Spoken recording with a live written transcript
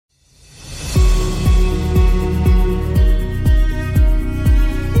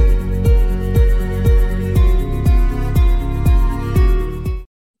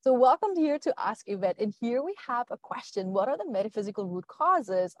here to ask Yvette, and here we have a question. What are the metaphysical root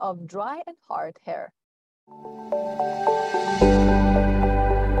causes of dry and hard hair?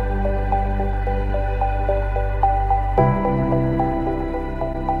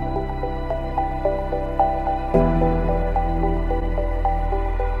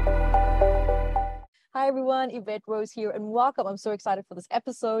 Hi everyone, Yvette Rose here and welcome. I'm so excited for this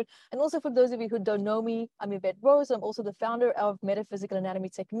episode. And also for those of you who don't know me, I'm Yvette Rose. I'm also the founder of Metaphysical Anatomy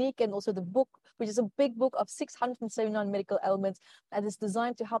Technique and also the book, which is a big book of 679 medical ailments that is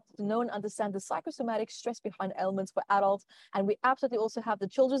designed to help to know and understand the psychosomatic stress behind ailments for adults. And we absolutely also have the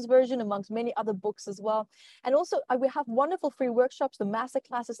children's version amongst many other books as well. And also we have wonderful free workshops, the master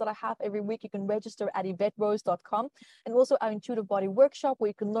classes that I have every week. You can register at YvetteRose.com, and also our intuitive body workshop where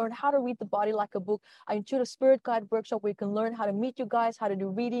you can learn how to read the body like a book. Our intuitive spirit guide workshop where you can learn how to meet you guys, how to do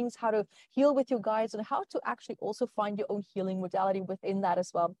readings, how to heal with your guides, and how to actually also find your own healing modality within that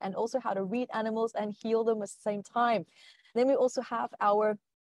as well. And also how to read animals and heal them at the same time. Then we also have our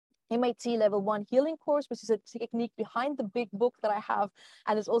MAT level 1 healing course, which is a technique behind the big book that I have,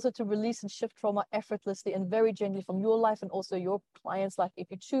 and it's also to release and shift trauma effortlessly and very gently from your life and also your clients' life if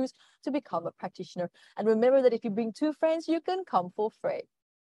you choose to become a practitioner. And remember that if you bring 2 friends, you can come for free.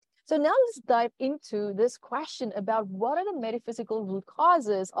 So now let's dive into this question about what are the metaphysical root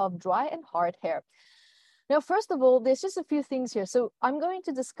causes of dry and hard hair. Now, first of all, there's just a few things here. So I'm going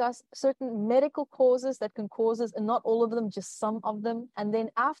to discuss certain medical causes that can cause this, and not all of them, just some of them. And then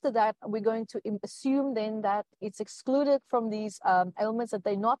after that, we're going to assume then that it's excluded from these ailments, that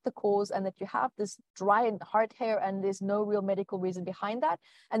they're not the cause, and that you have this dry and hard hair and there's no real medical reason behind that.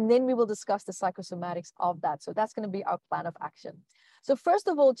 And then we will discuss the psychosomatics of that. So that's going to be our plan of action. So first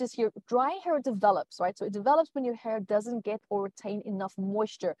of all, just here, dry hair develops, right? So it develops when your hair doesn't get or retain enough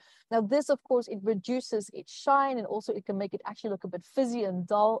moisture. Now this, of course, it reduces its shine, and also it can make it actually look a bit frizzy and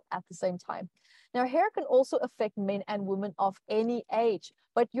dull at the same time. Now hair can also affect men and women of any age,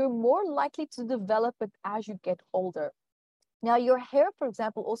 but you're more likely to develop it as you get older. Now, your hair, for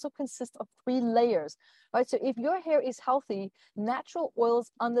example, also consists of 3 layers, right? So if your hair is healthy, natural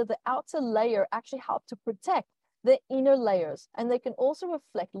oils under the outer layer actually help to protect the inner layers, and they can also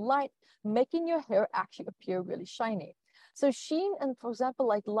reflect light, making your hair actually appear really shiny. So sheen and, for example,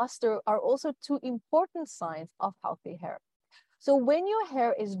 like luster are also 2 important signs of healthy hair. So when your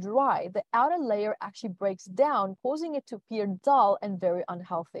hair is dry, the outer layer actually breaks down, causing it to appear dull and very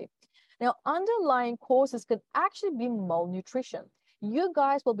unhealthy. Now, underlying causes can actually be malnutrition. You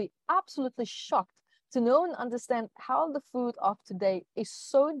guys will be absolutely shocked to know and understand how the food of today is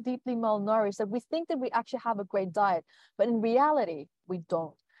so deeply malnourished that we think that we actually have a great diet, but in reality, we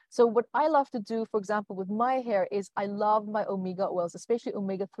don't. So what I love to do, for example, with my hair is I love my omega oils, especially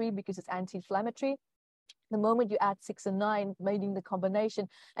omega-3, because it's anti-inflammatory. The moment you add 6 and 9, making the combination,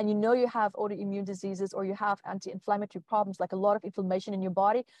 and you know you have autoimmune diseases or you have anti-inflammatory problems, like a lot of inflammation in your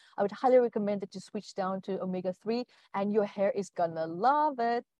body, I would highly recommend that you switch down to omega-3, and your hair is gonna love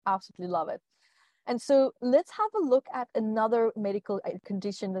it, absolutely love it. And so let's have a look at another medical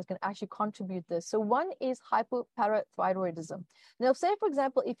condition that can actually contribute this. So one is hypoparathyroidism. Now, say, for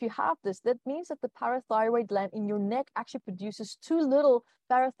example, if you have this, that means that the parathyroid gland in your neck actually produces too little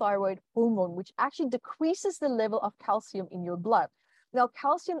parathyroid hormone, which actually decreases the level of calcium in your blood. Now,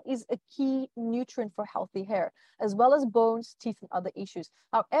 calcium is a key nutrient for healthy hair, as well as bones, teeth, and other issues.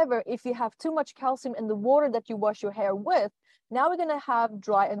 However, if you have too much calcium in the water that you wash your hair with, now we're going to have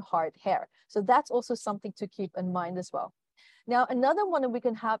dry and hard hair. So that's also something to keep in mind as well. Now, another one that we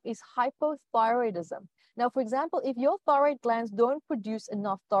can have is hypothyroidism. Now, for example, if your thyroid glands don't produce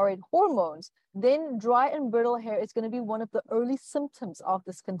enough thyroid hormones, then dry and brittle hair is going to be one of the early symptoms of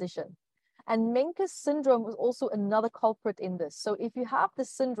this condition. And Menkes syndrome is also another culprit in this. So if you have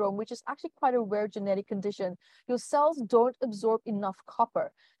this syndrome, which is actually quite a rare genetic condition, your cells don't absorb enough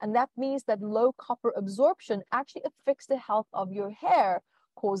copper. And that means that low copper absorption actually affects the health of your hair,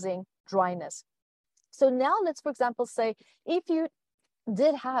 causing dryness. So now let's, for example, say if you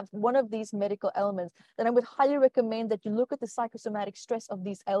did have one of these medical ailments, then I would highly recommend that you look at the psychosomatic stress of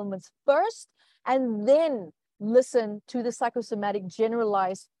these ailments first, and then listen to the psychosomatic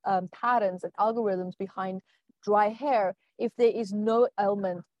generalized patterns and algorithms behind dry hair if there is no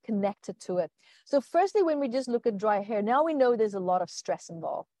ailment connected to it. So firstly, when we just look at dry hair, now we know there's a lot of stress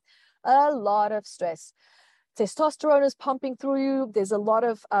involved, a lot of stress. Testosterone is pumping through you. There's a lot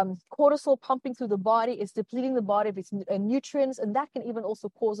of cortisol pumping through the body. It's depleting the body of its nutrients, and that can even also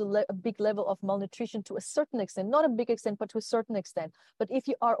cause a big level of malnutrition to a certain extent, not a big extent, but to a certain extent. But if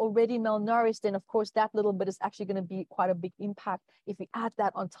you are already malnourished, then of course that little bit is actually going to be quite a big impact if you add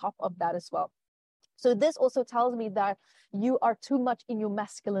that on top of that as well. So this also tells me that you are too much in your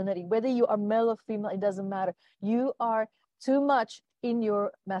masculinity. Whether you are male or female, it doesn't matter. You are too much in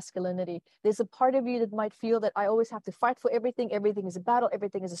your masculinity. There's a part of you that might feel that I always have to fight for everything. Everything is a battle.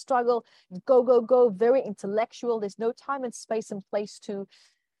 Everything is a struggle. Go, go, go. Very intellectual. There's no time and space and place to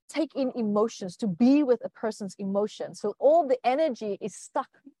take in emotions, to be with a person's emotions. So all the energy is stuck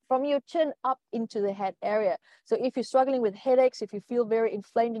from your chin up into the head area. So if you're struggling with headaches, if you feel very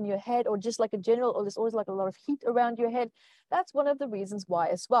inflamed in your head, or just like a general, or there's always like a lot of heat around your head, that's one of the reasons why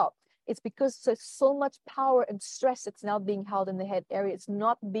as well. It's because there's so much power and stress that's now being held in the head area. It's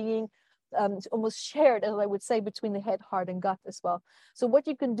not being almost shared, as I would say, between the head, heart, and gut as well. So what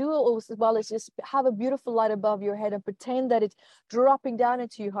you can do as well is just have a beautiful light above your head and pretend that it's dropping down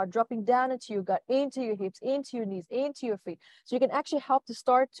into your heart, dropping down into your gut, into your hips, into your knees, into your feet. So you can actually help to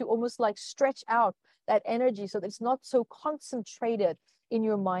start to almost like stretch out that energy so that it's not so concentrated in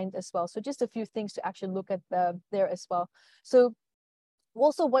your mind as well. So just a few things to actually look at there as well. So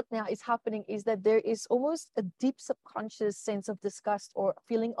also what now is happening is that there is almost a deep subconscious sense of disgust or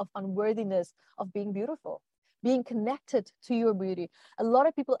feeling of unworthiness of being beautiful, being connected to your beauty. A lot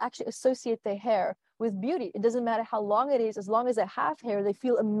of people actually associate their hair with beauty. It doesn't matter how long it is, as long as they have hair, they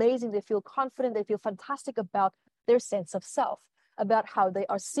feel amazing, they feel confident, they feel fantastic about their sense of self, about how they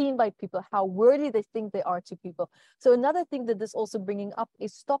are seen by people, how worthy they think they are to people. So another thing that this also bringing up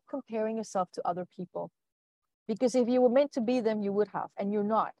is stop comparing yourself to other people. Because if you were meant to be them, you would have, and you're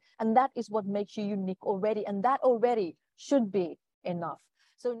not. And that is what makes you unique already. And that already should be enough.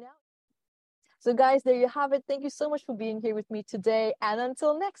 So guys, there you have it. Thank you so much for being here with me today. And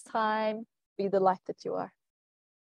until next time, be the light that you are.